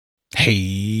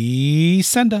Hey,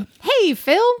 Senda. Hey,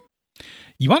 Phil.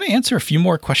 You want to answer a few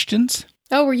more questions?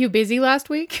 Oh, were you busy last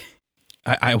week?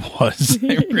 I was.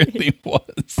 I really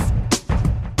was.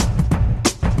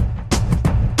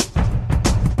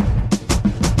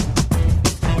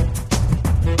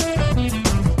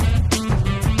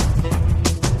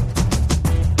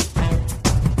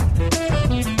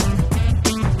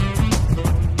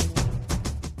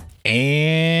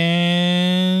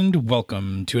 And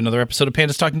welcome to another episode of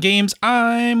Pandas Talking Games.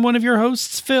 I'm one of your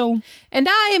hosts, Phil. And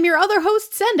I am your other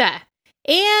host, Senda.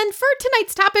 And for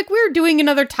tonight's topic, we're doing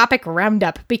another topic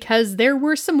roundup because there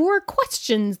were some more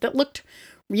questions that looked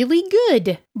really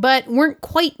good, but weren't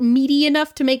quite meaty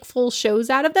enough to make full shows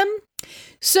out of them.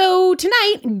 So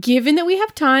tonight, given that we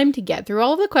have time to get through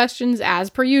all of the questions as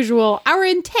per usual, our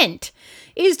intent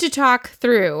is to talk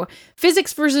through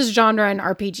physics versus genre in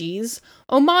RPGs,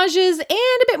 homages, and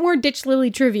a bit more Ditch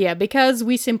Lily trivia, because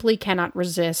we simply cannot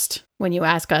resist when you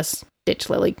ask us Ditch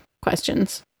Lily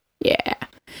questions. Yeah.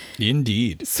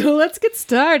 Indeed. So let's get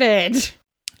started.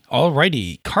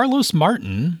 Alrighty. Carlos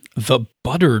Martin, the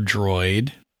Butter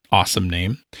Droid, awesome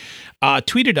name,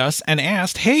 tweeted us and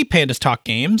asked, "Hey, Pandas Talk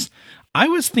Games. I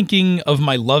was thinking of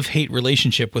my love-hate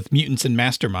relationship with mutants and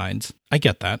masterminds." I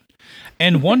get that.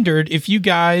 And wondered if you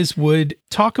guys would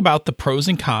talk about the pros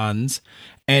and cons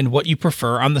and what you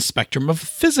prefer on the spectrum of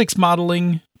physics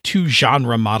modeling to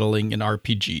genre modeling in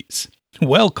RPGs.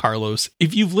 Well, Carlos,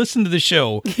 if you've listened to the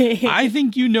show, I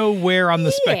think you know where on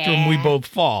the spectrum we both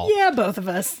fall. Yeah, both of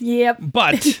us. Yep.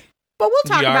 But we'll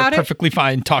talk about it. We are perfectly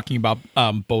fine talking about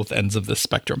both ends of this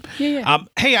spectrum. Yeah.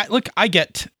 Hey, I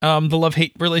get the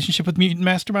love-hate relationship with mutant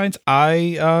masterminds.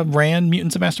 I ran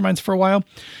Mutants and Masterminds for a while.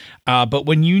 But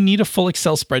when you need a full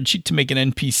Excel spreadsheet to make an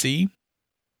NPC,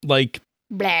 like,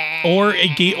 Blah.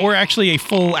 or actually a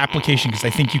full application, because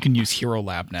I think you can use Hero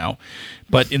Lab now.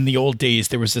 But in the old days,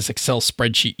 there was this Excel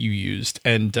spreadsheet you used,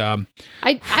 and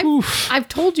I've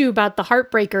told you about the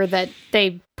heartbreaker that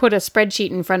they put a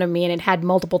spreadsheet in front of me and it had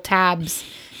multiple tabs,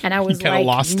 and I was like,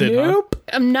 lost it, nope,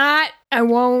 huh? I'm not. I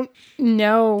won't.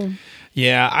 No.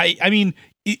 Yeah, I mean,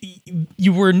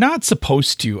 you were not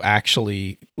supposed to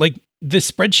actually, like, the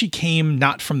spreadsheet came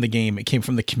not from the game, it came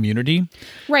from the community.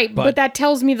 Right, but that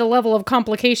tells me the level of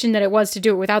complication that it was to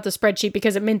do it without the spreadsheet,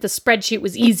 because it meant the spreadsheet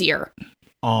was easier.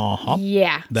 Uh-huh.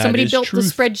 Yeah. That Somebody is built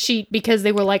truth. the spreadsheet because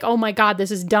they were like, oh my God,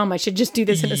 this is dumb. I should just do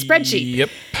this in a spreadsheet. Yep.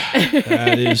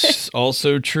 That is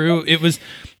also true. It was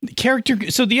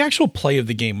so the actual play of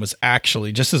the game was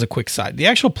actually, just as a quick side, the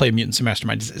actual play of Mutants and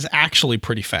Masterminds is actually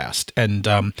pretty fast. And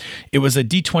it was a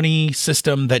D20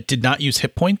 system that did not use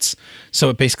hit points.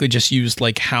 So it basically just used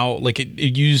it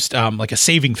used like a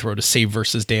saving throw to save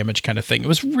versus damage kind of thing. It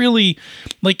was really,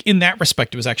 like, in that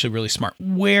respect, it was actually really smart.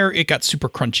 Where it got super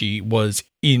crunchy was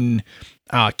in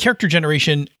character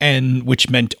generation, and which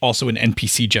meant also an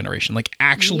NPC generation, like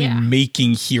actually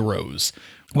making heroes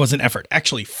was an effort.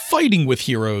 Actually fighting with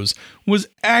heroes was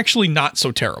actually not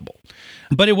so terrible,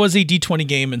 but it was a D20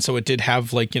 game. And so it did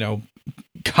have, like,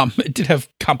 it did have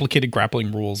complicated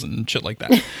grappling rules and shit like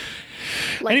that.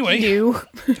 Anyway, you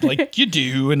do. Like you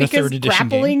do in a third edition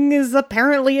grappling game. is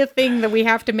apparently a thing that we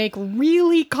have to make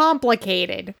really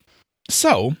complicated.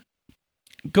 So,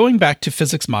 going back to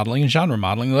physics modeling and genre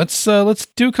modeling, let's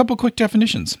do a couple quick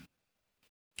definitions.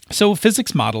 So,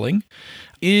 physics modeling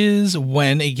is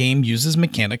when a game uses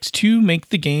mechanics to make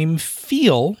the game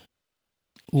feel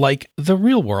like the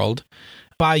real world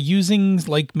by using,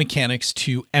 like, mechanics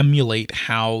to emulate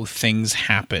how things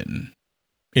happen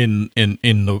in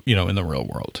the real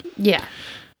world. Yeah.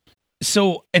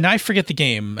 So, and I forget the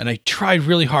game, and I tried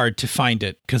really hard to find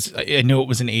it because I know it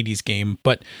was an 80s game.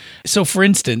 But so, for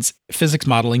instance, physics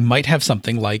modeling might have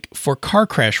something like, for car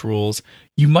crash rules,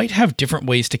 you might have different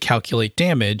ways to calculate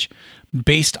damage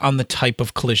based on the type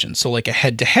of collision. So, like a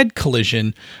head-to-head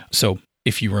collision. So,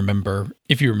 if you remember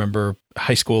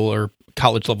high school or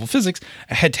college level physics,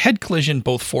 a head-to-head collision,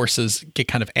 both forces get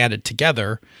kind of added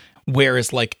together.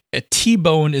 Whereas, like, a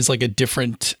T-bone is like a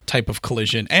different type of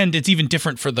collision. And it's even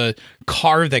different for the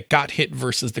car that got hit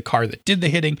versus the car that did the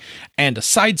hitting. And a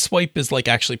side swipe is, like,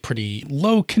 actually pretty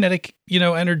low kinetic,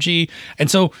 energy. And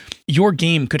so your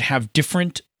game could have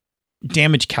different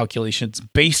damage calculations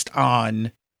based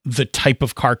on the type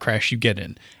of car crash you get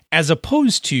in, as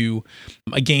opposed to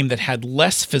a game that had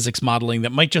less physics modeling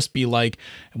that might just be like,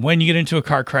 when you get into a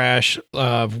car crash,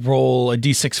 roll a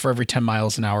d6 for every 10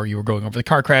 miles an hour you were going over the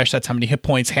car crash. That's how many hit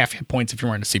points, half hit points if you're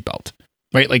wearing a seatbelt.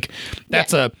 Right? Like,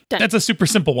 that's a super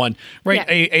simple one, right?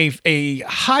 Yeah. A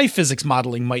high physics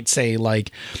modeling might say,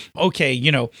 like, okay,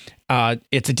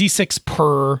 it's a d6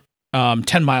 per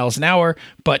 10 miles an hour.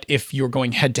 But if you're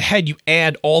going head to head, you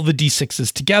add all the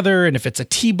D6s together. And if it's a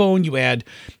T-bone, you add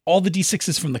all the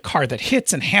D6s from the car that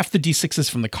hits and half the D6s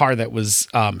from the car that was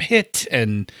hit,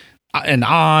 and on and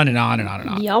on and on and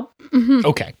on. Yep. Mm-hmm.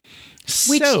 Okay.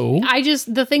 Which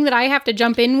the thing that I have to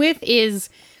jump in with is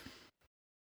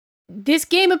this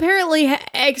game apparently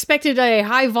expected a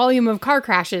high volume of car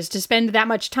crashes to spend that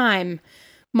much time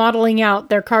modeling out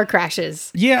their car crashes.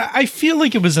 Yeah, I feel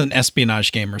like it was an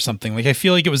espionage game or something. Like, I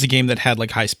feel like it was a game that had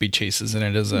like high-speed chases in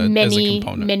it as a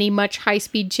component. Many much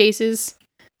high-speed chases.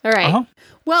 All right. Uh-huh.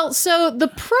 Well, so the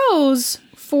pros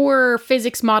for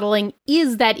physics modeling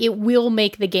is that it will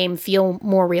make the game feel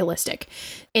more realistic.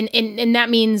 And that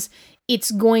means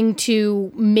it's going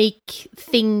to make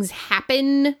things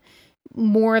happen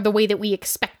more the way that we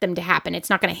expect them to happen. It's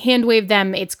not going to hand wave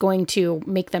them. It's going to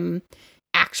make them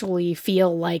actually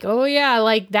feel like, oh yeah,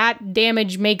 like that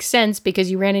damage makes sense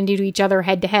because you ran into each other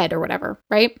head to head or whatever,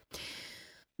 right?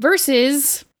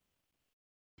 Versus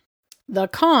the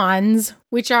cons,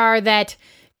 which are that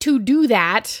to do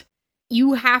that,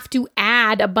 you have to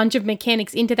add a bunch of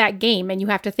mechanics into that game and you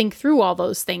have to think through all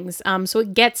those things. So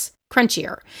it gets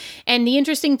crunchier. And the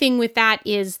interesting thing with that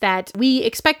is that we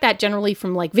expect that generally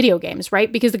from like video games, right?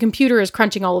 Because the computer is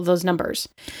crunching all of those numbers.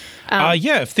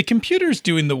 Yeah, if the computer's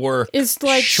doing the work, it's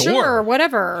like, sure,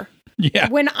 whatever. Yeah.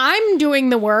 When I'm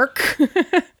doing the work,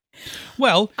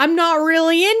 well, I'm not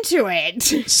really into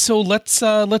it. So let's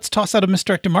toss out a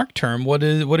misdirected mark term. What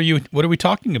are we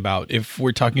talking about? If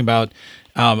we're talking about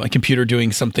a computer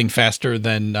doing something faster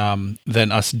than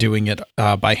us doing it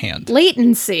by hand.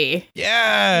 Latency.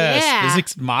 Yes. Yeah.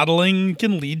 Physics modeling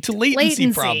can lead to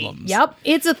latency problems. Yep.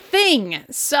 It's a thing.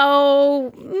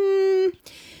 So,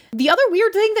 the other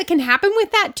weird thing that can happen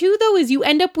with that too, though, is you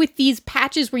end up with these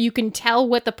patches where you can tell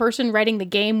what the person writing the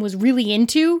game was really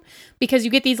into, because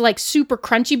you get these like super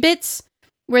crunchy bits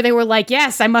where they were like,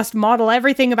 yes, I must model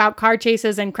everything about car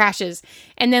chases and crashes.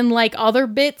 And then like other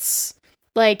bits,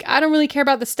 like, I don't really care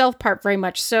about the stealth part very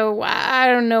much, so I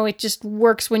don't know, it just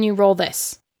works when you roll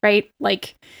this, right?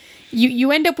 Like,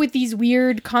 you end up with these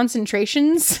weird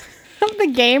concentrations of the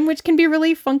game, which can be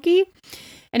really funky.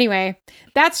 Anyway,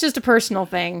 that's just a personal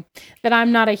thing that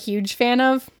I'm not a huge fan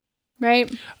of,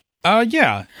 right?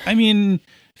 Yeah. I mean,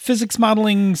 physics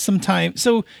modeling sometimes.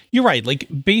 So you're right. Like,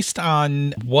 based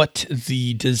on what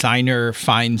the designer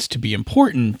finds to be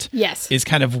important, yes, is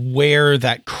kind of where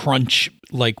that crunch,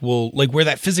 where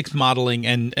that physics modeling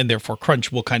and therefore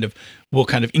crunch will kind of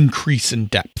increase in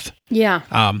depth. Yeah.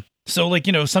 So like,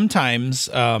 sometimes,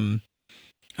 oh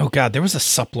God, there was a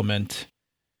supplement.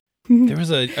 There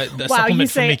was a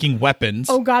supplement for making weapons.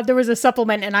 Oh God, there was a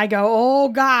supplement, and I go, oh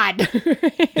God.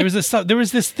 there was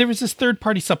this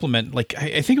third-party supplement, like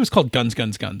I think it was called Guns.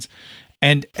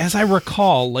 And as I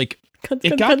recall, like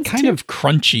it got kind of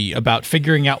crunchy about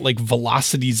figuring out like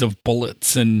velocities of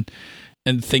bullets and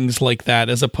things like that,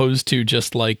 as opposed to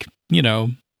just like,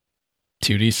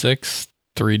 2d6,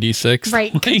 3d6.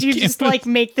 Right. Could you just like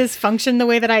make this function the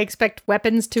way that I expect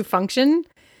weapons to function?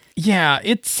 Yeah,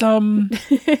 it's I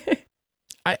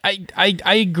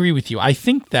agree with you. I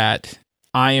think that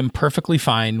I am perfectly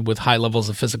fine with high levels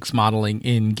of physics modeling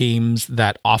in games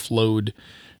that offload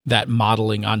that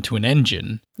modeling onto an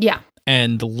engine. Yeah.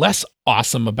 And less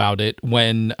awesome about it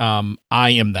when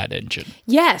I am that engine.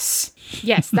 Yes.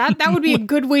 That would be a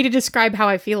good way to describe how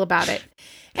I feel about it.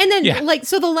 And then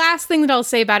so the last thing that I'll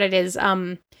say about it is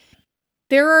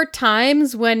there are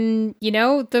times when,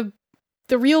 the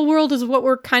real world is what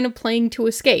we're kind of playing to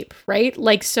escape, right?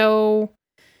 Like, so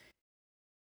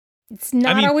it's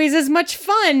not always as much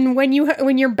fun when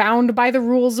you're bound by the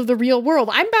rules of the real world.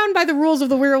 I'm bound by the rules of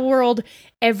the real world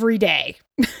every day,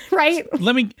 right?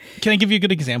 Can I give you a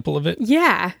good example of it?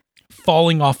 Yeah.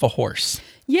 Falling off a horse.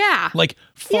 Yeah. Like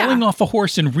falling off a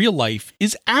horse in real life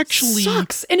is actually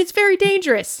sucks, and it's very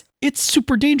dangerous. It's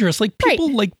super dangerous. Like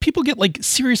people get like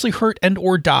seriously hurt and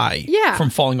or die from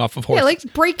falling off of horses. Yeah,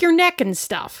 like break your neck and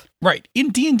stuff. Right. In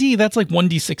D&D, that's like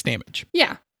 1d6 damage.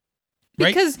 Yeah.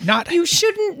 Right? Because you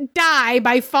shouldn't die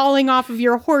by falling off of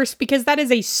your horse, because that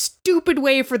is a stupid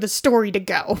way for the story to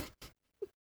go.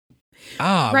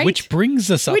 Right? Which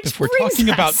brings us up, if we're talking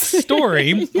about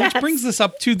story, which brings us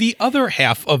up to the other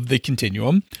half of the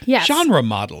continuum, genre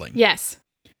modeling. Yes.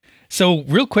 So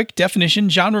real quick definition,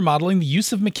 genre modeling, the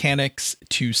use of mechanics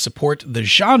to support the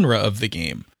genre of the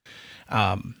game.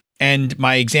 And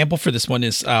my example for this one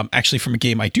is actually from a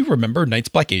game I do remember, Night's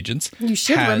Black Agents. You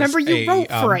should remember you wrote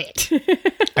for it.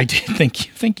 I did.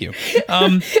 Thank you.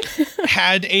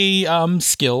 Had a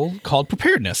skill called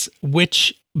preparedness,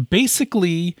 which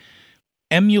basically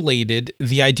emulated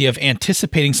the idea of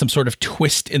anticipating some sort of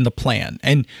twist in the plan.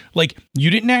 And like, you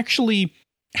didn't actually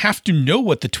have to know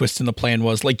what the twist in the plan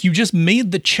was. Like, you just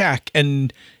made the check,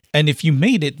 and if you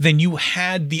made it, then you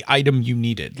had the item you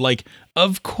needed. Like,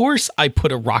 of course I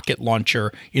put a rocket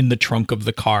launcher in the trunk of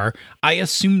the car. I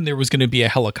assumed there was going to be a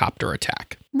helicopter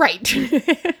attack. Right.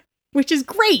 Which is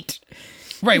great.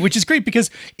 Right, which is great because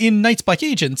in Night's Black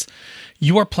Agents,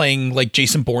 you are playing like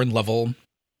Jason Bourne level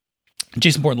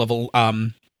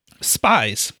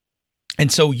spies.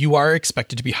 And so you are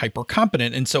expected to be hyper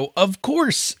competent. And so, of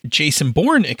course, Jason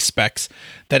Bourne expects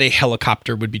that a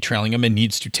helicopter would be trailing him and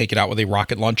needs to take it out with a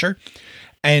rocket launcher.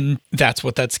 And that's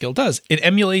what that skill does. It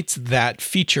emulates that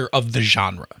feature of the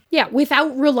genre. Yeah,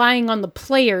 without relying on the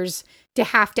players to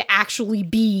have to actually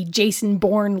be Jason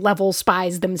Bourne level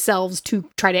spies themselves to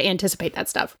try to anticipate that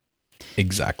stuff.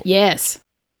 Exactly. Yes.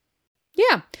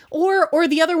 Yeah. Or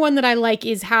the other one that I like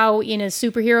is how in a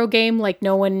superhero game, like,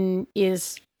 no one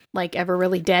is like ever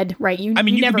really dead, right? You can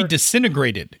never be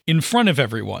disintegrated in front of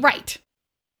everyone. Right.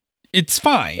 It's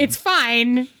fine. It's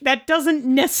fine. That doesn't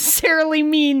necessarily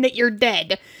mean that you're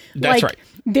dead. That's right.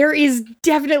 There is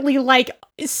definitely like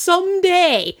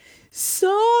someday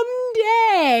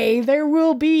there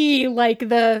will be like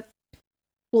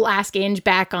we'll ask Ange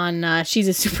back on She's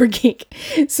a Super Geek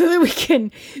so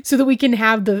that we can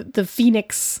have the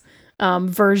Phoenix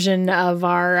version of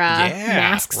our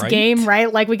Masks game,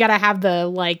 right? Like, we got to have the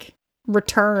like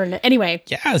return anyway.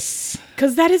 Yes.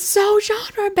 Because that is so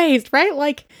genre based, right?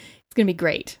 Like, it's going to be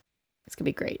great. It's going to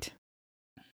be great.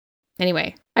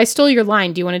 Anyway, I stole your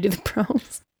line. Do you want to do the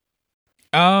pros?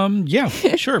 Yeah,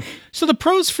 sure. So the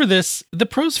pros for this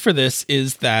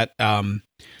is that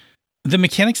the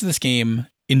mechanics of this game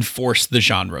enforce the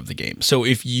genre of the game. So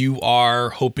if you are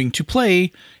hoping to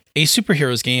play a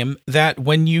superheroes game, that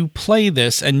when you play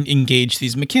this and engage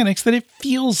these mechanics, that it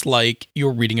feels like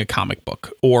you're reading a comic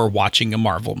book or watching a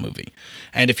Marvel movie.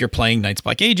 And if you're playing Night's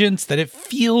Black Agents, that it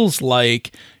feels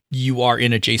like you are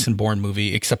in a Jason Bourne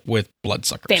movie, except with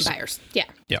bloodsuckers. Vampires. Yeah.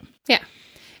 Yeah. Yeah.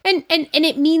 And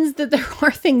it means that there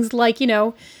are things like,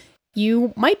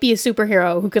 you might be a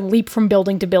superhero who can leap from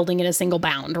building to building in a single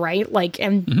bound, right? Like,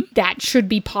 and that should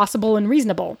be possible and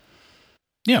reasonable.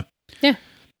 Yeah. Yeah.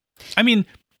 I mean,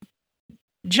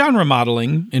 genre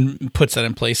modeling puts that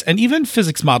in place, and even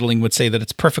physics modeling would say that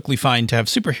it's perfectly fine to have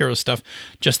superhero stuff,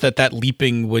 just that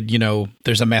leaping would,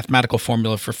 there's a mathematical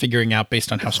formula for figuring out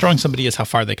based on how strong somebody is, how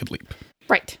far they could leap.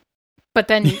 Right. But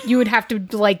then you would have to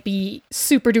like be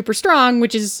super duper strong,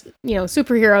 which is,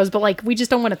 superheroes, but like, we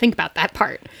just don't want to think about that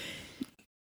part.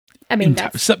 I mean,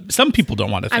 some people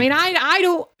don't want to think. I mean,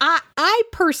 I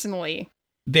personally,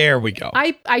 there we go.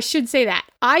 I should say that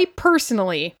I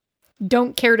personally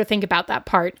don't care to think about that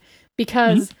part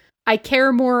because I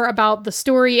care more about the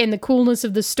story and the coolness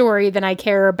of the story than I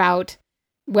care about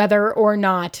whether or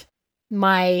not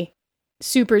my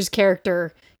supers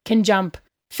character can jump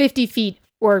 50 feet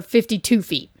or 52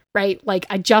 feet, right? Like,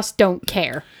 I just don't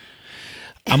care.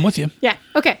 I'm with you. Yeah.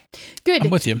 Okay. Good.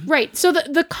 I'm with you. Right. So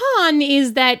the con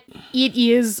is that it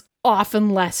is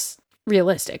often less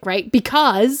realistic, right?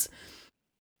 Because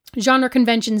genre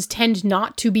conventions tend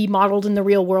not to be modeled in the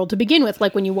real world to begin with.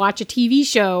 Like, when you watch a TV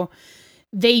show,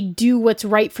 they do what's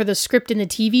right for the script in the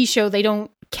TV show. They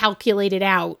don't calculate it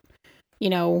out,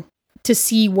 to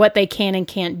see what they can and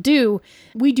can't do.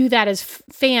 We do that as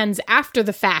fans after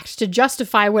the fact to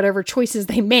justify whatever choices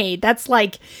they made. That's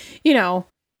like,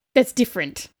 that's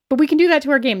different. But we can do that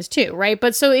to our games too, right?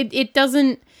 But so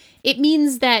it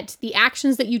means that the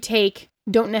actions that you take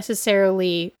don't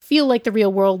necessarily feel like the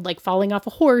real world. Like, falling off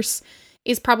a horse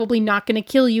is probably not going to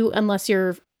kill you unless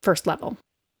you're first level.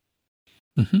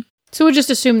 Mm-hmm. So we'll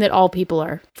just assume that all people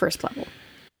are first level.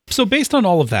 So based on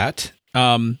all of that,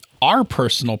 our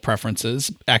personal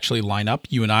preferences actually line up.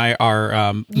 You and I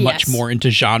are much more into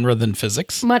genre than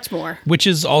physics. Much more. Which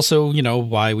is also,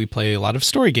 why we play a lot of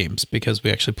story games, because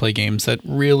we actually play games that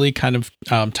really kind of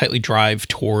tightly drive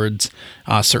towards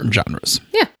certain genres.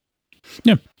 Yeah.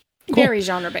 Yeah. Cool. Very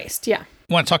genre-based, yeah. Do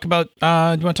you want to talk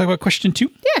about question 2?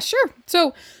 Yeah, sure.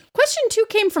 So question 2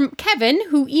 came from Kevin,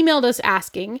 who emailed us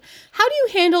asking, how do you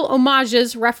handle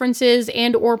homages, references,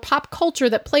 and or pop culture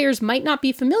that players might not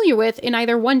be familiar with in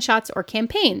either one-shots or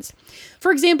campaigns?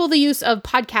 For example, the use of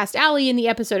Podcast Alley in the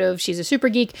episode of She's a Super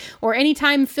Geek, or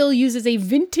anytime Phil uses a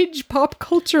vintage pop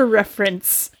culture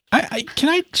reference. Can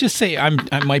I just say I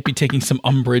might be taking some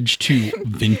umbrage to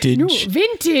vintage? No,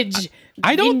 vintage.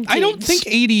 I don't think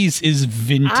 80s is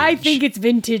vintage. I think it's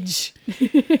vintage.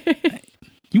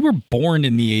 You were born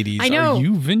in the 80s. I know. Are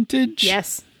you vintage?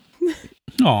 Yes.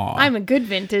 Aw. I'm a good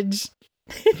vintage.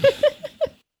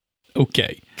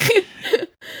 Okay.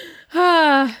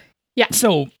 Yeah.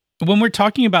 So when we're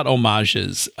talking about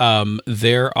homages,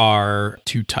 there are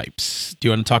two types. Do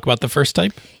you want to talk about the first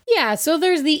type? Yeah, so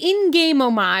there's the in-game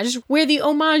homage, where the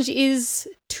homage is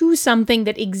to something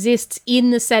that exists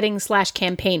in the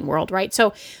setting/campaign world, right?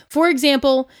 So, for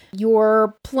example,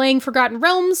 you're playing Forgotten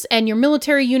Realms, and your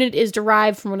military unit is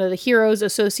derived from one of the heroes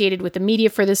associated with the media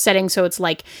for this setting, so it's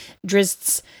like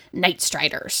Drizzt Night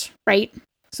Striders, right?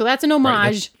 So that's an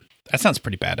homage. Right, that sounds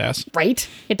pretty badass. Right?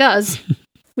 It does.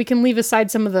 We can leave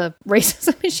aside some of the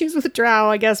racism issues with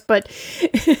Drow, I guess, but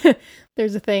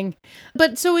there's a thing.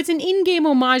 But so it's an in-game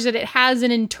homage that it has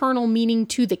an internal meaning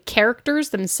to the characters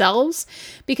themselves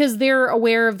because they're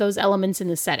aware of those elements in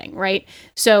the setting, right?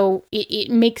 So it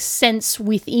makes sense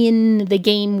within the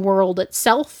game world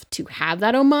itself to have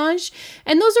that homage.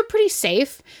 And those are pretty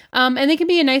safe. And they can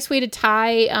be a nice way to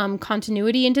tie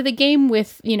continuity into the game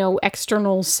with, you know,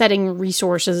 external setting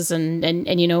resources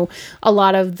and you know, a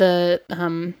lot of the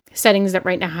settings that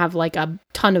right now have like a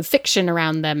ton of fiction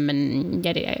around them and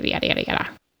yada, yada, yada, yada, yada.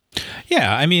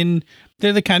 Yeah, I mean,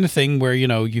 they're the kind of thing where, you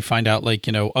know, you find out like,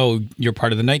 you know, oh, you're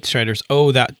part of the Night Striders.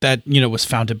 Oh, that, you know, was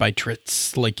founded by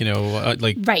Drizzt, like, you know,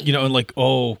 like, right. You know, and like,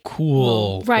 oh,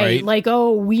 cool. Right. Like,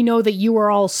 oh, we know that you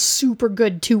are all super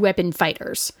good 2-weapon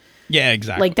fighters. Yeah,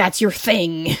 exactly. Like, that's your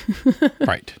thing.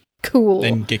 Right. Cool.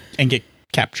 And get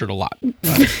captured a lot.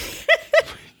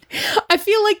 I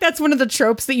feel like that's one of the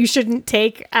tropes that you shouldn't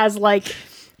take as like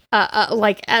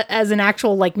as an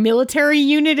actual like military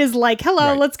unit is like, hello,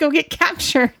 right. Let's go get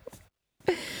captured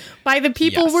by the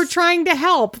people we're trying to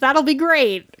help. That'll be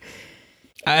great.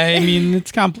 I mean,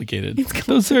 it's complicated.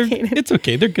 It's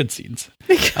okay. They're good scenes.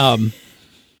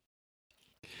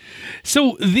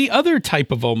 So the other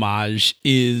type of homage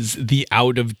is the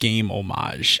out-of-game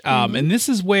homage. And this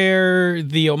is where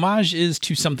the homage is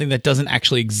to something that doesn't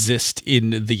actually exist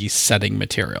in the setting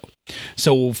material.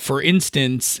 So, for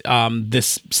instance,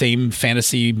 this same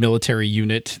fantasy military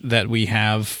unit that we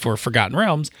have for Forgotten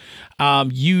Realms,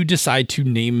 you decide to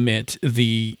name it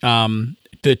the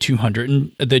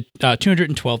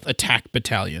 212th Attack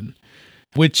Battalion,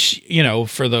 which, you know,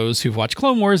 for those who've watched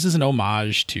Clone Wars, is an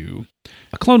homage to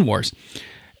Clone Wars.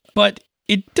 But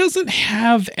it doesn't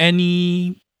have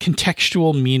any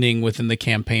contextual meaning within the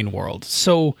campaign world.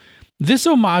 So this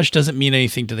homage doesn't mean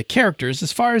anything to the characters.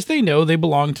 As far as they know, they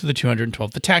belong to the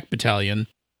 212th Attack Battalion.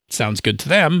 Sounds good to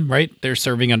them, right? They're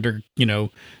serving under, you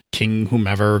know, King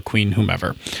whomever, Queen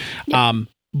whomever. Yep.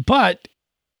 But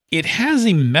it has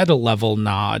a meta level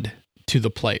nod to the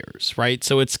players, right?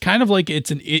 So it's kind of like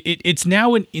it's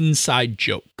now an inside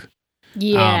joke.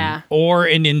 Yeah. Or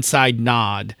an inside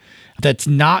nod that's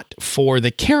not for the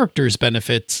character's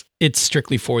benefits. It's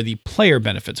strictly for the player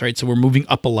benefits, right? So we're moving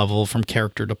up a level from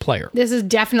character to player. This is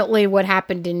definitely what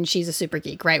happened in She's a Super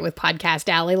Geek, right? With Podcast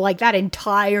Alley, like that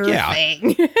entire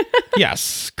thing.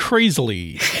 Yes,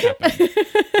 crazily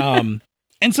happened.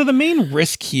 And so the main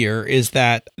risk here is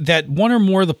that one or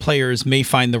more of the players may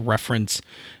find the reference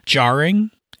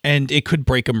jarring, and it could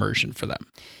break immersion for them.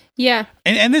 Yeah.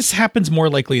 And this happens more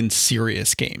likely in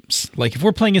serious games. Like if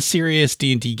we're playing a serious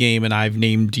D&D game and I've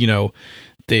named, you know,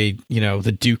 the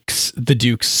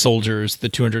Duke's soldiers, the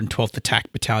 212th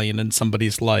Attack Battalion, and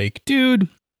somebody's like, dude,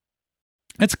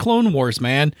 it's Clone Wars,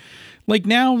 man. Like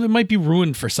now it might be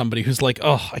ruined for somebody who's like,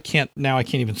 oh, I can't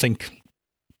even think.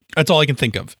 That's all I can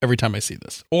think of every time I see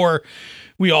this. Or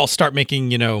we all start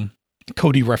making, you know,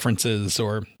 Cody references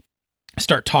or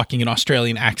start talking in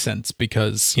Australian accents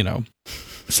because, you know,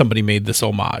 somebody made this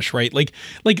homage, right? Like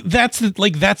that's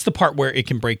the part where it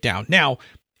can break down. Now,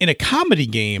 in a comedy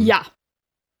game,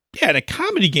 in a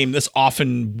comedy game, this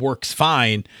often works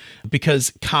fine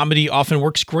because comedy often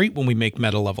works great when we make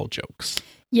meta level jokes.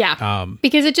 Yeah,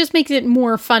 because it just makes it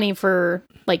more funny for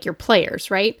like your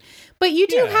players, right? But you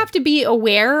do have to be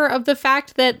aware of the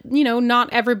fact that, you know,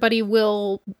 not everybody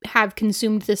will have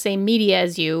consumed the same media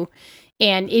as you.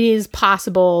 And it is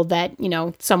possible that, you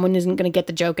know, someone isn't going to get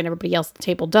the joke and everybody else at the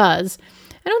table does.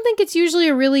 I don't think it's usually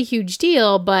a really huge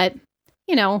deal, but,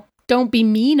 you know, don't be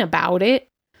mean about it.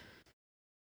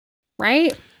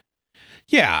 Right?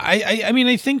 Yeah, I mean,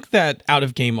 I think that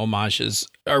out-of-game homages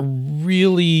are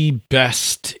really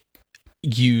best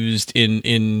used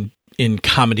in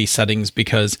comedy settings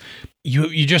because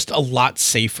you're just a lot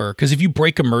safer. Because if you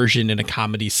break immersion in a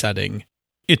comedy setting,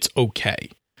 it's okay.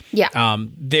 Yeah.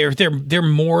 They're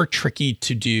more tricky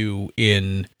to do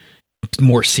in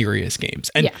more serious games.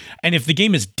 And if the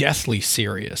game is deathly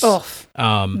serious,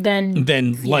 then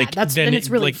it's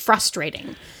really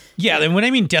frustrating. Yeah, and when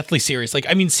I mean deathly serious, like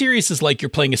I mean serious is like you're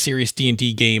playing a serious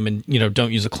D&D game and, you know,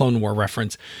 don't use a Clone War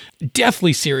reference.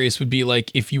 Deathly serious would be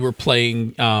like if you were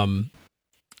playing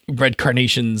red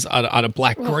carnations on a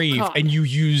black grave, God. and you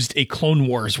used a Clone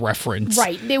Wars reference.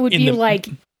 Right. They would be like,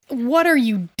 what are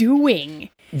you doing?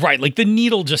 Right, like the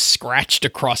needle just scratched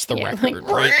across the record,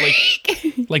 right?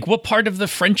 Like what part of the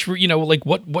French, like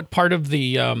what part of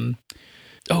the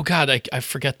oh God, I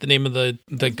forget the name of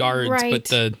the guards,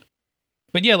 right.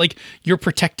 but yeah, like you're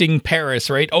protecting Paris,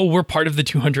 right? Oh, we're part of the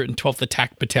 212th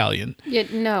Attack Battalion. Yeah,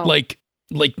 no. Like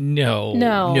no.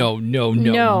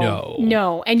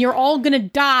 And you're all gonna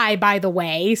die, by the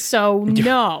way, so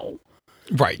no.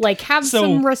 Right. Like, have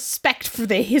some respect for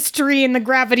the history and the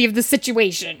gravity of the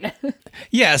situation.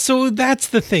 Yeah, so that's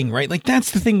the thing, right? Like,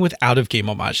 that's the thing with out-of-game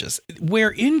homages.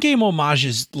 Where in-game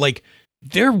homages, like,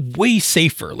 they're way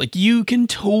safer. Like, you can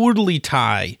totally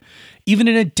tie, even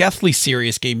in a deathly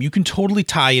serious game, you can totally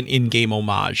tie an in-game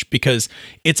homage because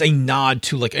it's a nod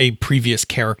to, like, a previous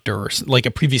character, or, like,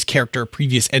 a previous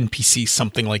NPC,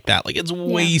 something like that. Like, it's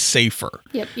way safer.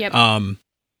 Yep.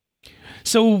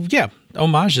 So, yeah,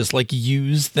 homages, like,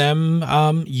 use them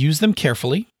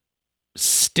carefully.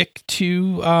 Stick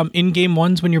to in-game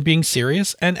ones when you're being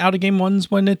serious, and out-of-game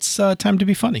ones when it's time to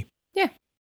be funny. Yeah.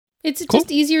 It's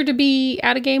just easier to be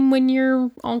out-of-game when you're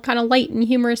all kind of light and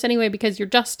humorous anyway, because you're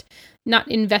just not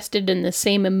invested in the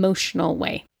same emotional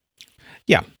way.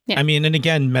 Yeah. I mean, and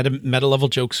again, meta level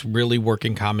jokes really work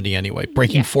in comedy anyway.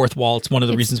 Breaking fourth wall, it's one of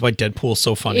the reasons why Deadpool is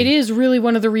so funny. It is really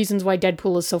one of the reasons why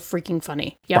Deadpool is so freaking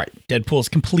funny. Yep. Right. Deadpool is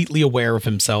completely aware of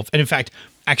himself, and in fact,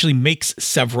 actually makes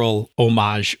several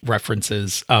homage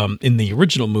references in the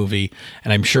original movie,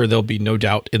 and I'm sure there'll be no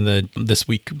doubt in this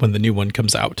week when the new one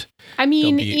comes out. I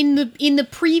mean, in the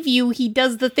preview, he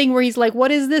does the thing where he's like,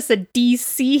 "What is this? A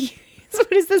DC?"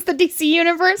 What is this? The DC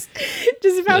universe?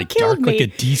 Just about killed me. Like a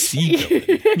DC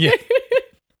villain. Yeah.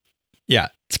 Yeah.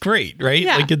 It's great, right?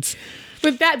 Yeah. Like it's.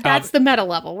 But that's the meta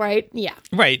level, right? Yeah.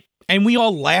 Right. And we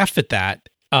all laugh at that.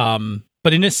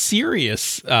 But in a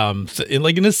serious,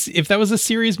 if that was a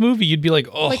serious movie, you'd be like,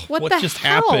 oh, like, what the just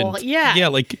hell? happened? Yeah. Yeah.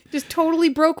 Like. Just totally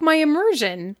broke my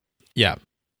immersion. Yeah.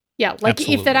 Yeah. Like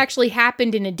absolutely. If that actually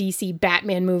happened in a DC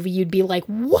Batman movie, you'd be like,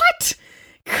 what?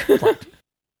 Right.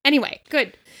 Anyway,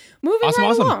 good.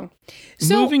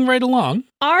 Moving right along.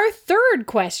 Our third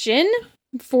question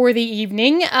for the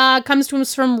evening comes to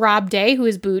us from Rob Day, who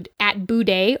is at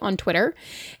Bouday on Twitter.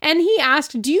 And he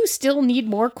asked, do you still need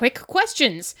more quick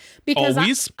questions? Because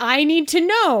always. I need to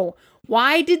know,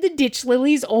 why did the Ditch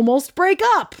Lilies almost break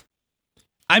up?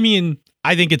 I mean,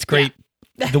 I think it's great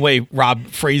the way Rob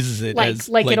phrases it as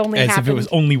it only as happened if it was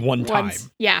only one time.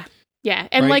 Yeah. Yeah.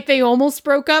 And right? like they almost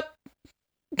broke up.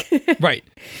 Right.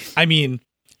 I mean,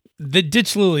 the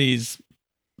Ditch Lilies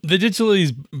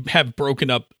have broken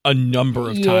up a number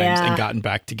of times and gotten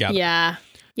back together. Yeah.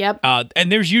 Yep.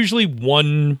 And there's usually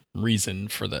one reason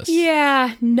for this.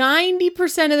 Yeah.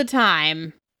 90% of the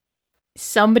time,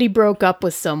 somebody broke up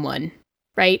with someone,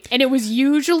 right? And it was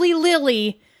usually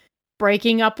Lily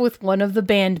breaking up with one of the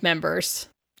band members.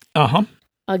 Uh-huh.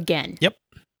 Again. Yep.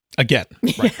 Again.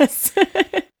 Right. Yes.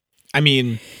 I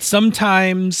mean,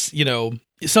 sometimes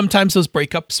those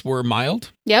breakups were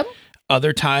mild. Yep.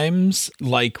 Other times,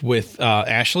 like with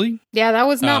Ashley. Yeah, that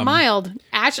was not mild.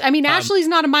 Ashley's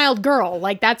not a mild girl.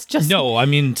 Like, that's just... No, I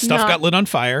mean, stuff got lit on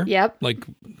fire. Yep. Like,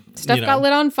 stuff got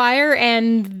lit on fire,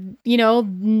 and,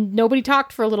 nobody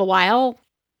talked for a little while.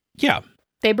 Yeah.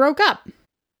 They broke up.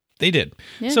 They did.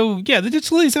 Yeah. So, yeah, the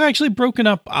Ditch Lilies have actually broken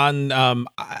up on,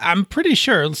 I'm pretty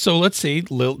sure. So, let's see.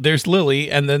 There's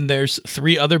Lily, and then there's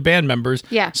 3 other band members.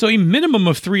 Yeah. So, a minimum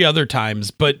of 3 other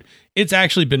times, but it's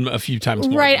actually been a few times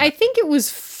more. Right. I think it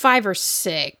was 5 or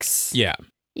 6. Yeah.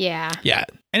 Yeah. Yeah.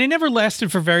 And it never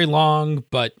lasted for very long,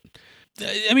 but,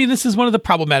 I mean, this is one of the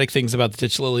problematic things about the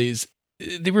Ditch Lilies.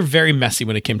 They were very messy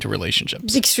when it came to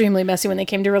relationships. Extremely messy when they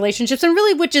came to relationships. And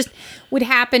really what would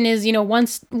happen is,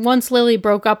 once Lily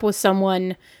broke up with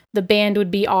someone, the band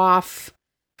would be off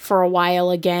for a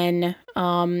while again,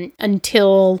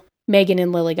 until Megan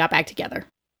and Lily got back together.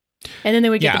 And then they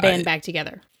would get the band back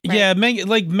together. Right? Yeah,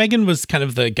 Megan was kind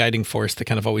of the guiding force that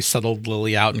kind of always settled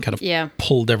Lily out and kind of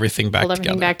pulled everything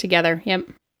back together. Yep.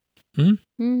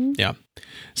 Mm-hmm. Mm-hmm. Yeah.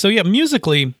 So, yeah,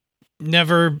 musically...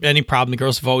 never any problem. The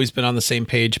girls have always been on the same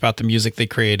page about the music they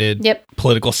created. Yep.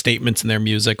 Political statements in their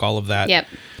music, all of that. Yep.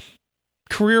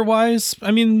 Career-wise,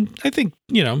 I mean, I think,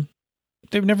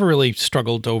 they've never really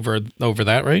struggled over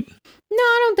that, right? No,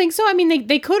 I don't think so. I mean,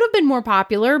 they could have been more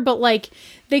popular, but, like,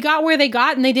 they got where they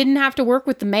got and they didn't have to work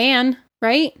with the man,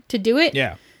 right, to do it.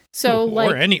 Yeah. So,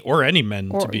 or any men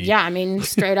to be. Yeah, I mean,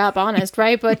 straight up honest,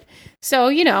 right? But, so,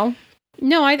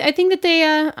 no, I think that they,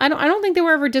 I don't think they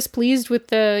were ever displeased with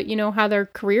the, how their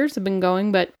careers have been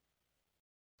going, but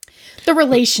the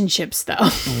relationships, though.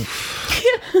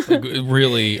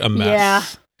 really a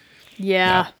mess.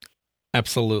 Yeah.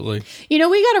 Absolutely. We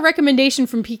got a recommendation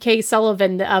from PK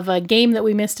Sullivan of a game that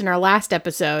we missed in our last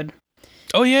episode.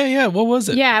 Oh, yeah. What was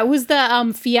it? Yeah, it was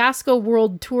the Fiasco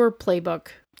World Tour playbook.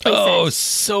 Oh,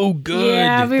 so good.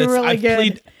 Yeah, really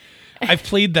good. I've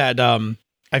played that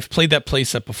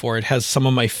playset before. It has some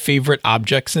of my favorite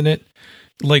objects in it.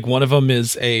 Like one of them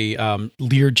is a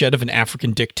Learjet of an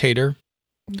African dictator.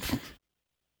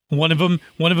 One of them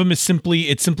is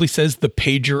simply says the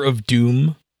pager of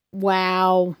doom.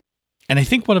 Wow. And I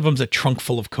think one of them's a trunk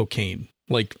full of cocaine,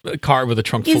 like a car with a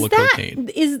trunk full of cocaine.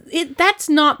 That's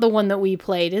not the one that we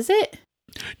played, is it?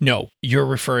 No, you're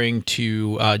referring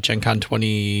to Gen Con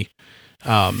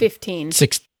 2015.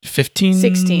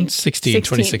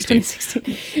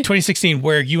 2016,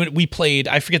 where we played,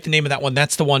 I forget the name of that one.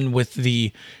 That's the one with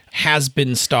the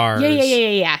has-been stars.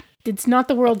 Yeah. It's not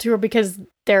the World Tour because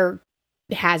they're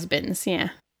has-beens, yeah.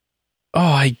 Oh,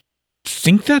 I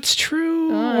think that's true.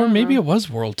 Or maybe it was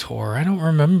World Tour. I don't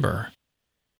remember.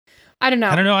 I don't know.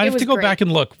 I have to go back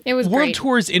and look. It was World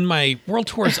Tour is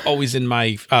always in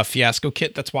my Fiasco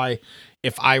kit. That's why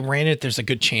if I ran it, there's a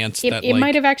good chance that it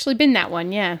might have actually been that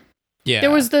one. Yeah. Yeah.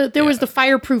 There was the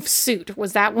fireproof suit.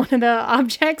 Was that one of the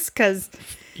objects? Because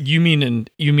you mean in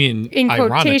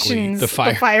quotations, the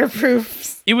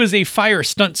fireproof. It was a fire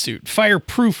stunt suit.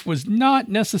 Fireproof was not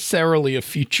necessarily a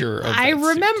feature of I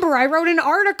remember I wrote an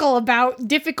article about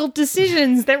difficult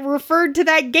decisions that referred to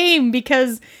that game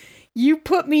because you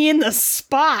put me in the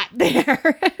spot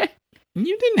there.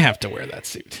 You didn't have to wear that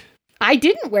suit. I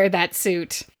didn't wear that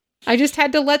suit. I just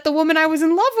had to let the woman I was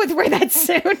in love with wear that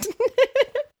suit.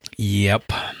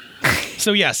 Yep.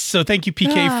 So thank you,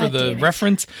 PK, for the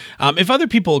reference. If other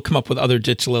people come up with other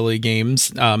Ditch Lily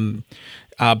games,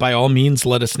 by all means,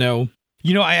 let us know.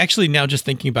 I actually, now just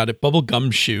thinking about it, Bubble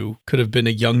Gum Shoe could have been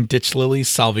a young Ditch Lily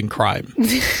solving crime.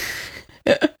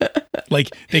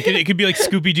 Like it could be like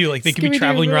Scooby-Doo. Like they could be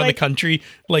traveling around the country,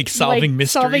 like solving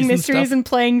mysteries and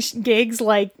playing gigs.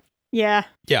 Like, yeah,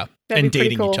 and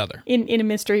dating each other in a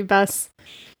mystery bus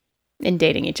and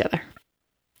dating each other.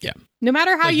 Yeah. No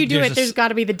matter how you do it, there's got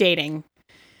to be the dating.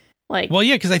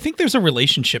 Because I think there's a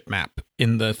relationship map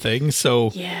in the thing.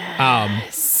 So,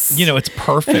 yes. It's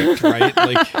perfect, right?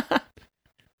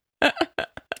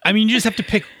 You just have to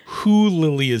pick who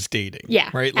Lily is dating.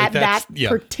 Yeah. Right? At that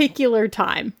particular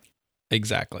time.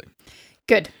 Exactly.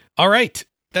 Good. All right.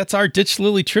 That's our Ditch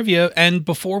Lily trivia. And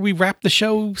before we wrap the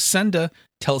show, Senda,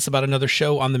 tell us about another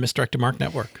show on the Misdirected Mark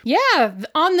Network. Yeah,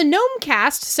 on the Gnome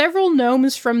Cast, several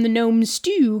gnomes from the Gnome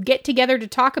Stew get together to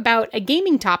talk about a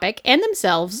gaming topic and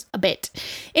themselves a bit,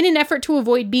 in an effort to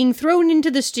avoid being thrown into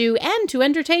the stew and to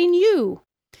entertain you.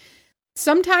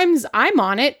 Sometimes I'm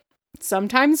on it,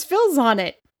 sometimes Phil's on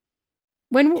it.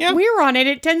 When we're on it,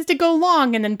 it tends to go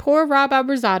long, and then poor Rob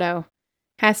Abrazato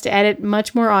has to edit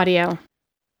much more audio.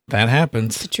 That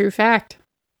happens. It's a true fact.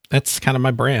 That's kind of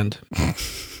my brand.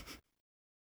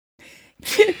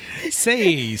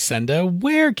 Say, Senda,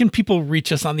 where can people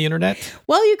reach us on the internet?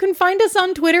 Well, you can find us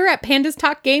on Twitter at Pandas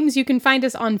Talk Games. You can find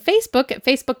us on Facebook at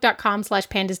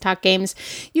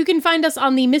facebook.com/PandasTalkGames. You can find us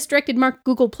on the Misdirected Mark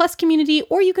Google Plus community,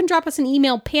 or you can drop us an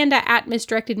email,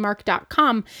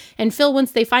 panda@misdirectedmark.com. And Phil,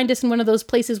 once they find us in one of those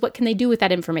places, what can they do with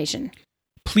that information?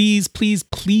 Please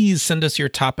send us your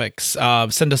topics.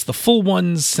 Send us the full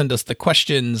ones. Send us the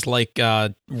questions like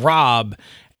Rob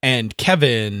and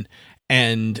Kevin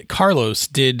and Carlos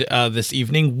did this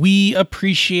evening. We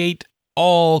appreciate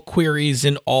all queries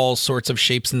in all sorts of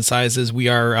shapes and sizes. We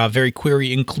are very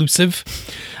query inclusive,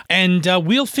 and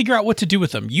we'll figure out what to do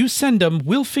with them. You send them,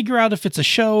 we'll figure out if it's a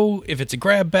show, if it's a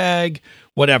grab bag,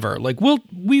 whatever.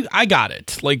 I got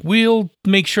it. We'll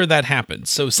make sure that happens.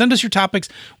 So send us your topics.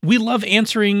 We love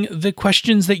answering the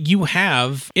questions that you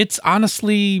have. It's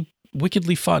honestly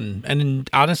wickedly fun, and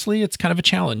honestly, it's kind of a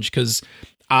challenge because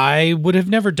I would have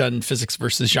never done physics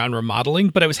versus genre modeling,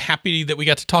 but I was happy that we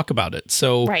got to talk about it.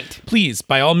 So Please,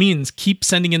 by all means, keep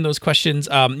sending in those questions.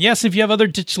 Yes, if you have other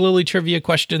Ditch Lily trivia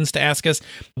questions to ask us,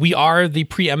 we are the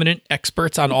preeminent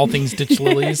experts on all things Ditch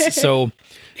Lilies. So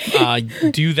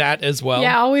do that as well.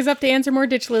 Yeah, always up to answer more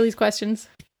Ditch Lilies questions.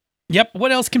 Yep.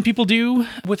 What else can people do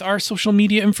with our social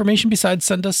media information besides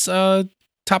send us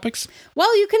topics?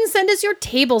 Well, you can send us your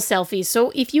table selfies.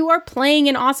 So if you are playing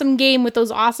an awesome game with those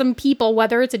awesome people,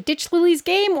 whether it's a Ditch Lilies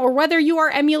game or whether you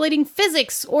are emulating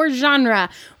physics or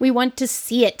genre, we want to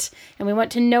see it and we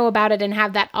want to know about it and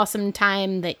have that awesome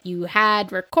time that you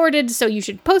had recorded. So you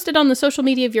should post it on the social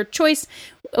media of your choice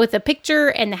with a picture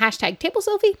and the hashtag table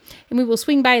selfie, and we will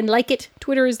swing by and like it.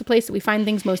 Twitter is the place that we find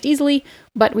things most easily,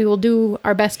 but we will do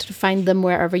our best to find them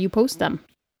wherever you post them.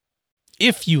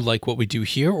 If you like what we do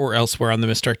here or elsewhere on the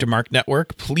Misdirected Mark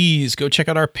Network, please go check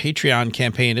out our Patreon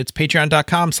campaign. It's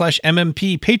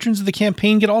patreon.com/MMP. Patrons of the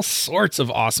campaign get all sorts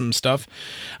of awesome stuff.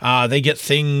 They get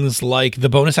things like the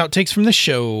bonus outtakes from the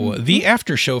show, the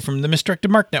after show from the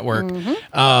Misdirected Mark Network,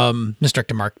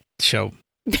 Misdirected Mark Show.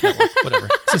 Whatever.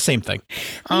 It's the same thing.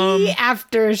 The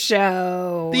after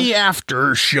show. The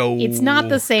after show. It's not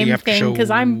the same thing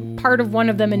because I'm part of one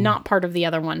of them and not part of the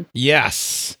other one.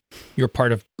 Yes. You're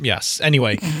part of, yes.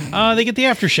 Anyway, they get the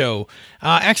after show,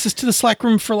 access to the Slack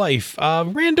room for life,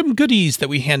 random goodies that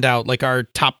we hand out, like our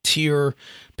top tier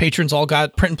patrons all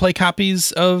got print and play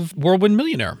copies of Whirlwind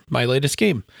Millionaire, my latest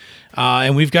game.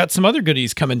 And we've got some other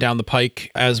goodies coming down the pike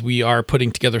as we are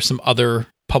putting together some other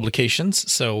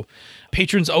publications. So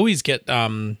patrons always get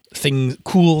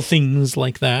cool things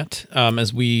like that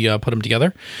as we put them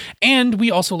together. And we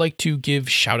also like to give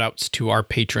shout outs to our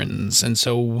patrons. And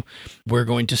so we're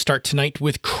going to start tonight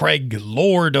with Craig,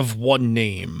 Lord of One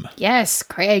Name. Yes,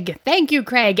 Craig. Thank you,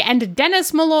 Craig. And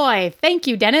Dennis Malloy. Thank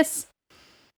you, Dennis.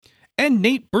 And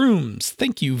Nate Brooms.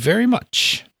 Thank you very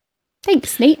much.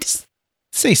 Thanks, Nate.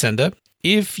 Say, Senda,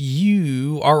 if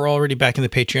you are already back in the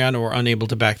Patreon or unable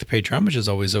to back the Patreon, which is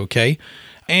always okay,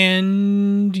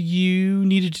 and you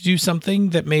needed to do something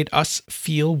that made us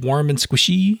feel warm and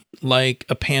squishy, like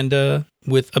a panda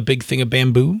with a big thing of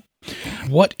bamboo,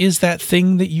 what is that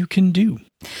thing that you can do?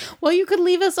 Well, you could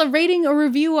leave us a rating or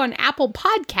review on Apple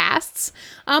Podcasts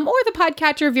or the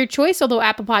podcatcher of your choice, although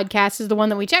Apple Podcasts is the one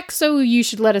that we check, so you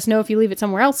should let us know if you leave it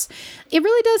somewhere else. It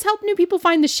really does help new people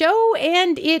find the show,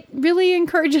 and it really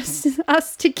encourages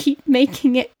us to keep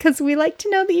making it because we like to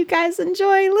know that you guys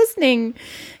enjoy listening.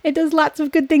 It does lots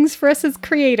of good things for us as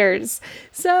creators.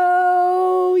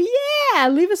 So, yeah,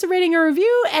 leave us a rating or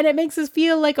review, and it makes us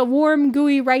feel like a warm,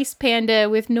 gooey rice panda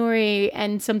with nori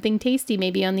and something tasty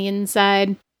maybe on the inside.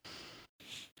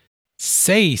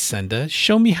 Say, Senda,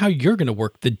 show me how you're going to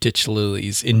work the ditch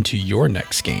lilies into your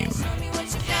next game.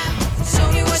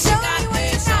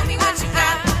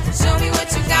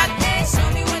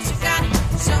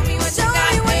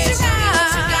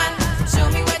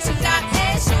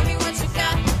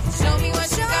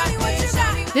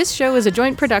 This show is a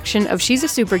joint production of She's a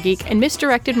Super Geek and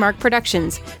Misdirected Mark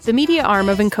Productions, the media arm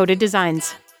of Encoded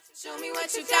Designs. Show me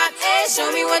what you got, eh?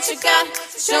 Show me what you got.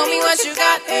 Show me what you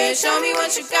got, eh? Show me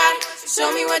what you got.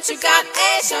 Show me what you got,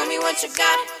 eh? Show me what you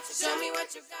got. Show me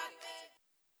what you got.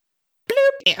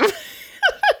 Bloop.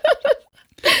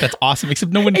 That's awesome.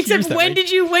 Except no one hears that. Except when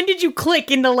did you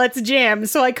click into Let's Jam?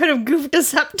 So I could have goofed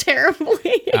us up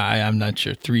terribly. I'm not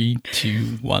sure. 3,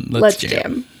 2, 1. Let's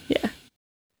jam. Yeah.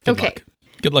 Good luck.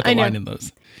 Good luck aligning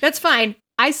those. That's fine.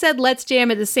 I said Let's Jam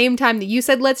at the same time that you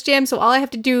said Let's Jam, so all I have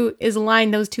to do is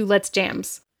align those two Let's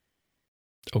Jams.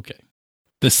 Okay.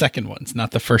 The second one's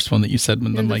not the first one that you said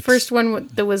when the mics... The first one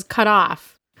that was cut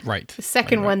off. Right. The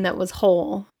second one that was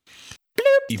whole.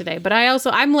 Bloop today, but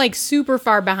I'm like super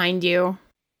far behind you.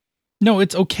 No,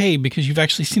 it's okay because you've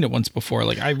actually seen it once before.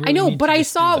 Like I know, but I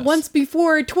saw it once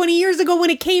before 20 years ago when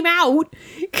it came out.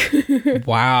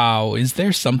 Wow. Is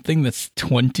there something that's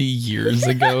 20 years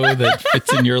ago that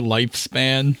fits in your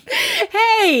lifespan?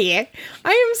 Hey,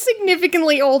 I am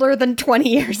significantly older than 20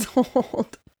 years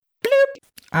old. Bloop.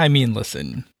 I mean,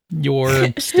 listen,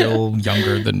 you're still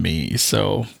younger than me,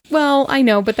 so. Well, I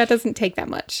know, but that doesn't take that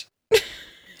much.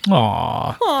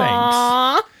 Aw,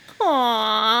 thanks.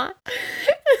 Aww.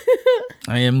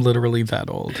 I am literally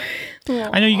that old. Aww.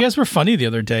 I know you guys were funny the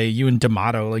other day, you and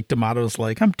D'Amato. Like, D'Amato's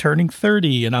like, I'm turning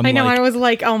 30. And I was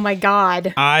like, oh my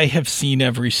God. I have seen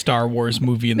every Star Wars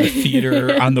movie in the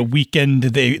theater on the weekend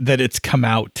that it's come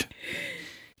out.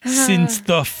 Since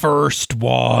the first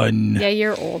one. Yeah,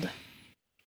 you're old.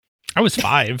 I was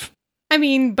 5. I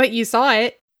mean, but you saw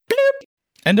it. Bloop.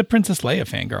 And a Princess Leia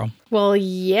fangirl. Well,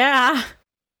 yeah.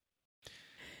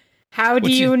 How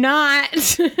do you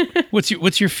not?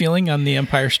 What's your feeling on The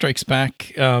Empire Strikes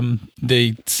Back?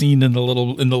 The scene in the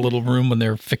little room when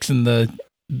they're fixing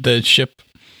the ship.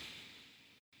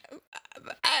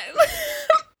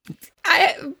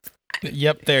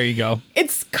 Yep, there you go.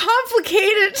 It's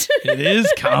complicated. It is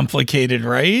complicated,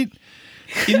 right?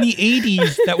 In the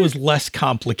 80s, that was less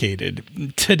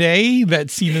complicated. Today, that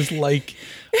scene is like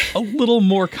a little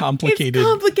more complicated. It's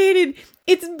complicated.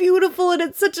 It's beautiful and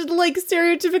it's such a like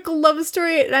stereotypical love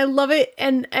story and I love it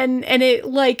and it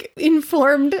like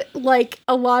informed like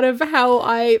a lot of how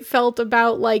I felt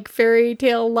about like fairy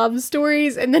tale love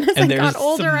stories and then as I got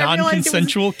older I realized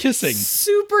non-consensual kissing.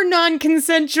 Super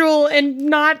non-consensual and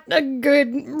not a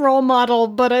good role model,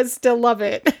 but I still love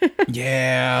it.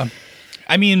 Yeah.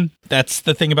 I mean, that's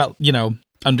the thing about,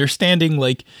 understanding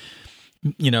like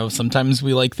sometimes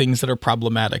we like things that are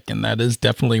problematic, and that is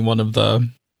definitely one of the,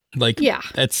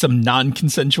 that's some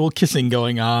non-consensual kissing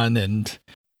going on, and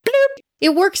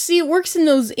it works in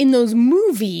those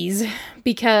movies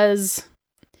because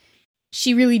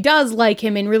she really does like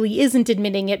him and really isn't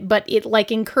admitting it, but it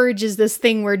encourages this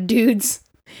thing where dudes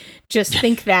just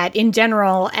think that in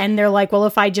general, and they're like, well,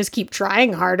 if I just keep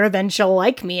trying harder, then she'll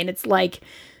like me. And it's like,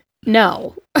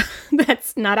 no,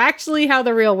 that's not actually how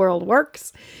the real world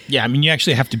works. Yeah, I mean, you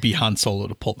actually have to be Han Solo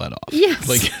to pull that off.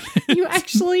 Yes, you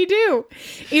actually do.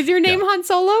 Is your name Han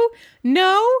Solo?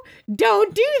 No,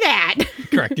 don't do that.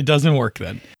 Correct, it doesn't work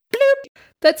then. Bloop.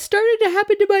 That started to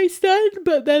happen to my son,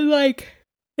 but then, I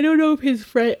don't know if his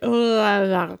friend...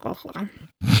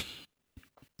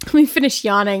 Let me finish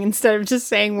yawning instead of just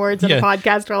saying words on a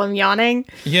podcast while I'm yawning.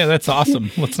 Yeah, that's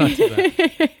awesome. Let's not do that.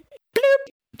 Bloop.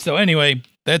 So anyway,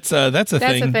 that's a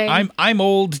thing. I'm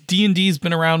old. D&D's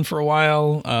been around for a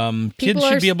while. Kids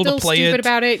should be able to play it. People are still stupid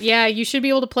about it. Yeah, you should be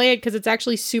able to play it because it's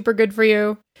actually super good for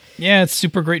you. Yeah, it's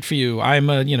super great for you. I'm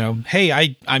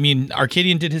hey, I mean,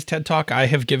 Arcadian did his TED Talk. I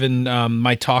have given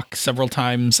my talk several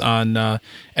times on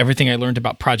everything I learned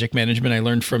about project management. I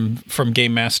learned from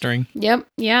game mastering. Yep.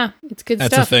 Yeah, it's good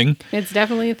stuff. That's a thing. It's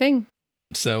definitely a thing.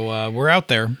 So we're out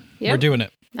there. Yep. We're doing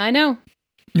it. I know.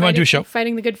 You want to do a show?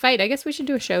 Fighting the good fight. I guess we should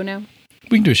do a show now.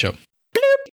 We can do a show.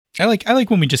 Bloop. I like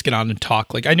when we just get on and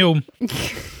talk. I know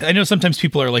sometimes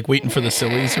people are waiting for the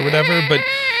sillies or whatever,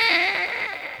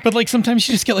 but sometimes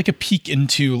you just get a peek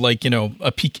into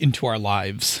our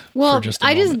lives. Well, for just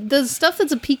a moment. the stuff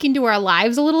that's a peek into our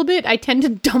lives a little bit, I tend to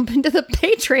dump into the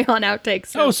Patreon outtakes.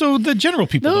 So the general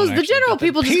people just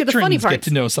get the funny parts. Get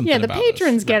to know something. Yeah, the about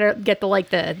patrons us. get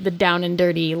the down and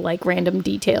dirty random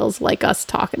details, like us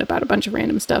talking about a bunch of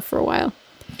random stuff for a while.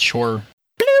 Sure.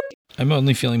 Bloop. I'm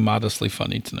only feeling modestly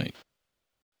funny tonight.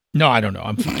 No, I don't know.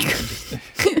 I'm fine.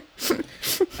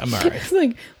 I'm all right.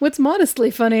 It's what's modestly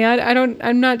funny?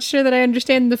 I'm not sure that I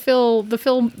understand the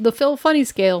Phil funny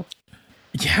scale.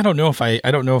 Yeah, I don't know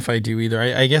if I do either.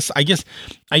 I guess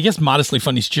modestly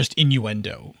funny is just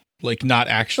innuendo, not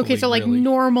actually. Okay, so really.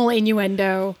 Normal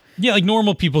innuendo. Yeah,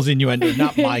 normal people's innuendo,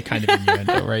 not my kind of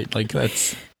innuendo, right?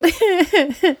 That's.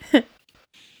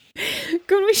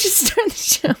 Good, we should start the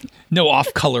show. No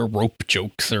off-color rope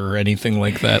jokes or anything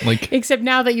like that. Except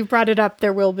now that you brought it up,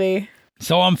 there will be.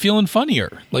 So I'm feeling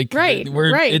funnier. Right.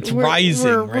 It's rising,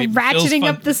 we're right? ratcheting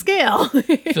up the scale.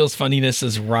 Phil's funniness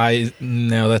is rise.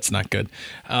 No, that's not good.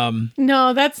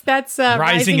 No, that's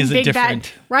rising is a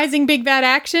different. Rising Big Bad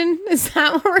Action. Is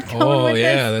that what we're going with? Oh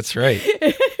yeah, that's right.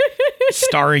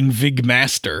 Starring Vig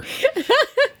Master.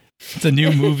 It's a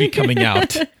new movie coming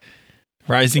out.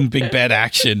 Rising Big Bad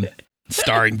Action,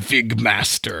 starring Vig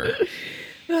Master.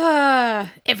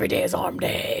 Every day is arm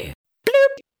day.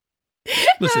 Bloop.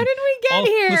 Listen, how did we get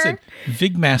here? Listen,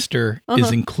 Vig Master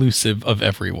is inclusive of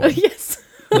everyone. Yes.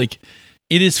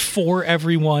 It is for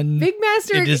everyone. Vig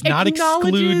Master it does not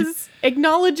acknowledges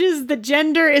that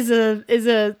gender is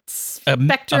a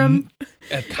spectrum.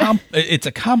 It's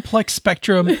a complex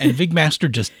spectrum, and Vig Master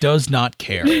just does not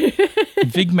care.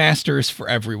 Vig Master is for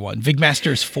everyone. Vig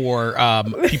Master is for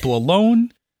people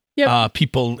alone,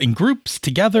 people in groups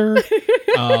together.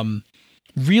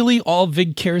 Really, all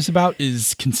Vig cares about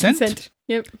is consent.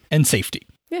 Yep. And safety.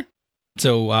 Yeah.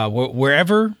 So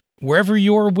wherever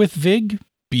you're with Vig,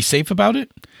 be safe about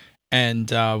it. And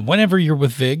whenever you're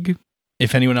with Vig,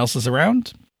 if anyone else is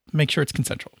around, make sure it's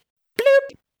consensual.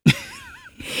 Bloop.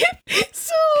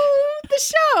 So, the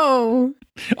show.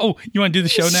 Oh, you want to do the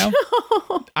show now?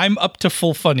 I'm up to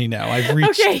full funny now. I've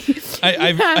reached. Okay.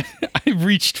 I've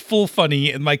reached full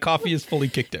funny, and my coffee is fully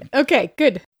kicked in. Okay,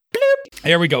 good. Bloop.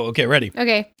 Here we go. Okay, ready.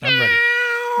 Okay. I'm ready.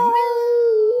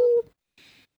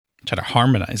 Try to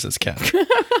harmonize this cat.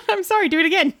 I'm sorry. Do it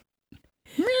again.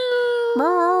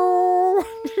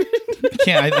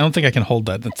 I don't think I can hold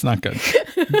that. That's not good.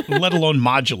 Let alone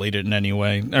modulate it in any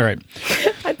way. All right.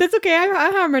 That's okay.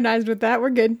 I harmonized with that. We're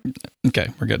good. Okay,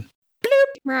 we're good.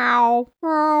 Bloop. Meow.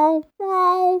 Meow.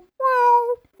 Meow.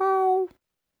 Meow.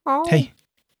 Meow. Hey.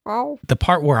 The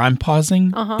part where I'm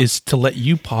pausing is to let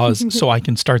you pause so I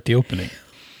can start the opening.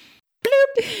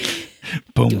 Bloop.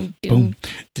 Boom, boom.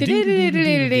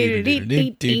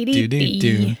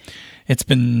 It's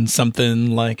been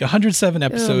something like 107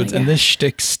 episodes, and this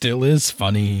shtick still is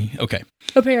funny. Okay.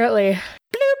 Apparently.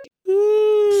 Bloop.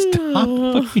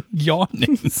 Stop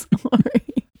yawning. Sorry.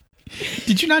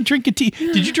 Did you not drink a tea?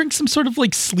 Did you drink some sort of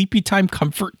sleepy time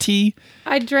comfort tea?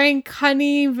 I drank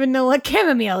honey vanilla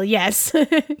chamomile, yes.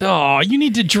 Oh, you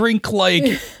need to drink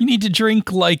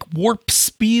warp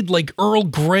speed, Earl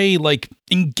Grey,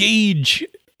 Engage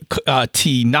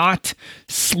tea, not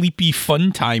sleepy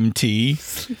fun time tea.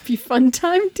 Sleepy fun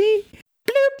time tea.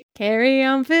 Bloop. Carry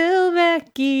on, Phil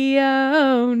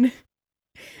Vecchione.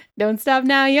 Don't stop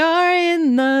now, you're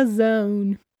in the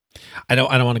zone. I don't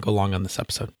want to go long on this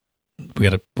episode.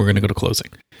 We're gonna go to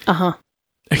closing. Uh-huh.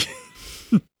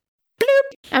 Bloop.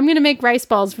 I'm gonna make rice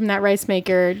balls from that rice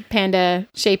maker panda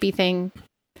shapey thing.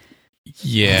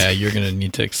 Yeah, you're gonna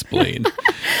need to explain.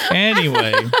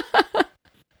 Anyway.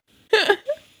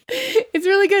 It's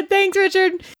really good. Thanks,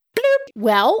 Richard. Bloop.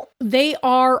 Well, they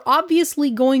are obviously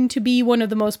going to be one of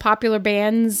the most popular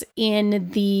bands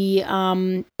in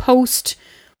the post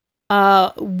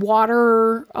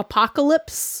water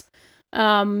apocalypse.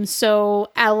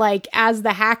 So as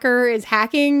the hacker is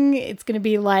hacking, it's going to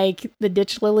be like the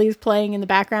Ditch Lilies playing in the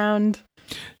background.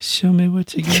 Show me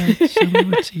what you got. Show me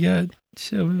what you got.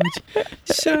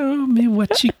 Show me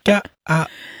what you got.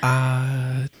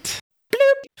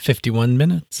 51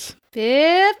 minutes.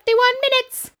 51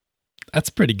 minutes. That's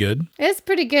pretty good. It's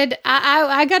pretty good.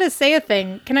 I gotta say a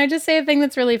thing. Can I just say a thing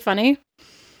that's really funny?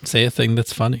 Say a thing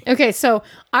that's funny. Okay, so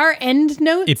our end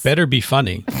notes. It better be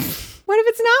funny. What if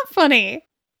it's not funny?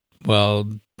 Well,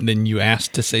 then you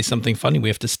asked to say something funny. We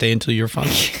have to stay until you're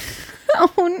funny.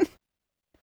 Oh,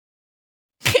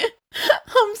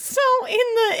 so in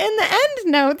the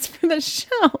end notes for the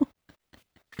show.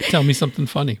 Tell me something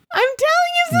funny. I'm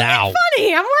telling you something now.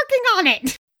 funny. I'm working on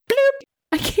it. Bloop.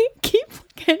 I can't keep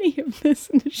any of this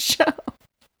in the show.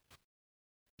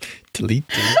 Delete.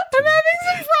 I'm having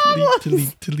some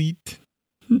problems. Delete.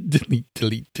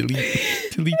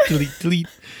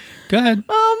 Go ahead.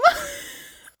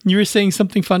 You were saying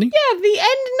something funny? Yeah, the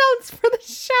end notes for the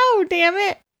show, damn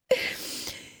it.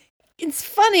 It's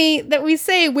funny that we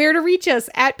say where to reach us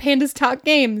at Pandas Talk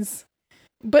Games.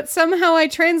 But somehow I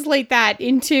translate that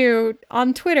into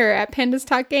on Twitter at Pandas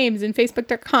Talk Games and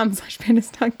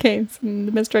Facebook.com/Pandas Talk Games and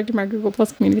the misdirected my Google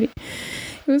Plus community.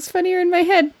 It was funnier in my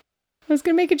head. I was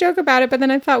going to make a joke about it, but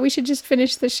then I thought we should just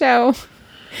finish the show. No,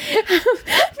 see, then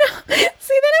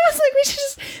I was like, we should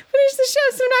just finish the show,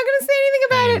 so I'm not going to say anything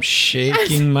about it. I'm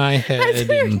shaking my head as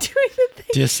we were in doing the thing.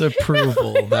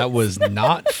 disapproval. That was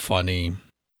not funny.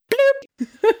 Bloop.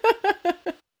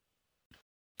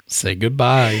 Say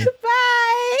goodbye.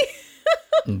 Bye.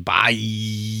 Bye.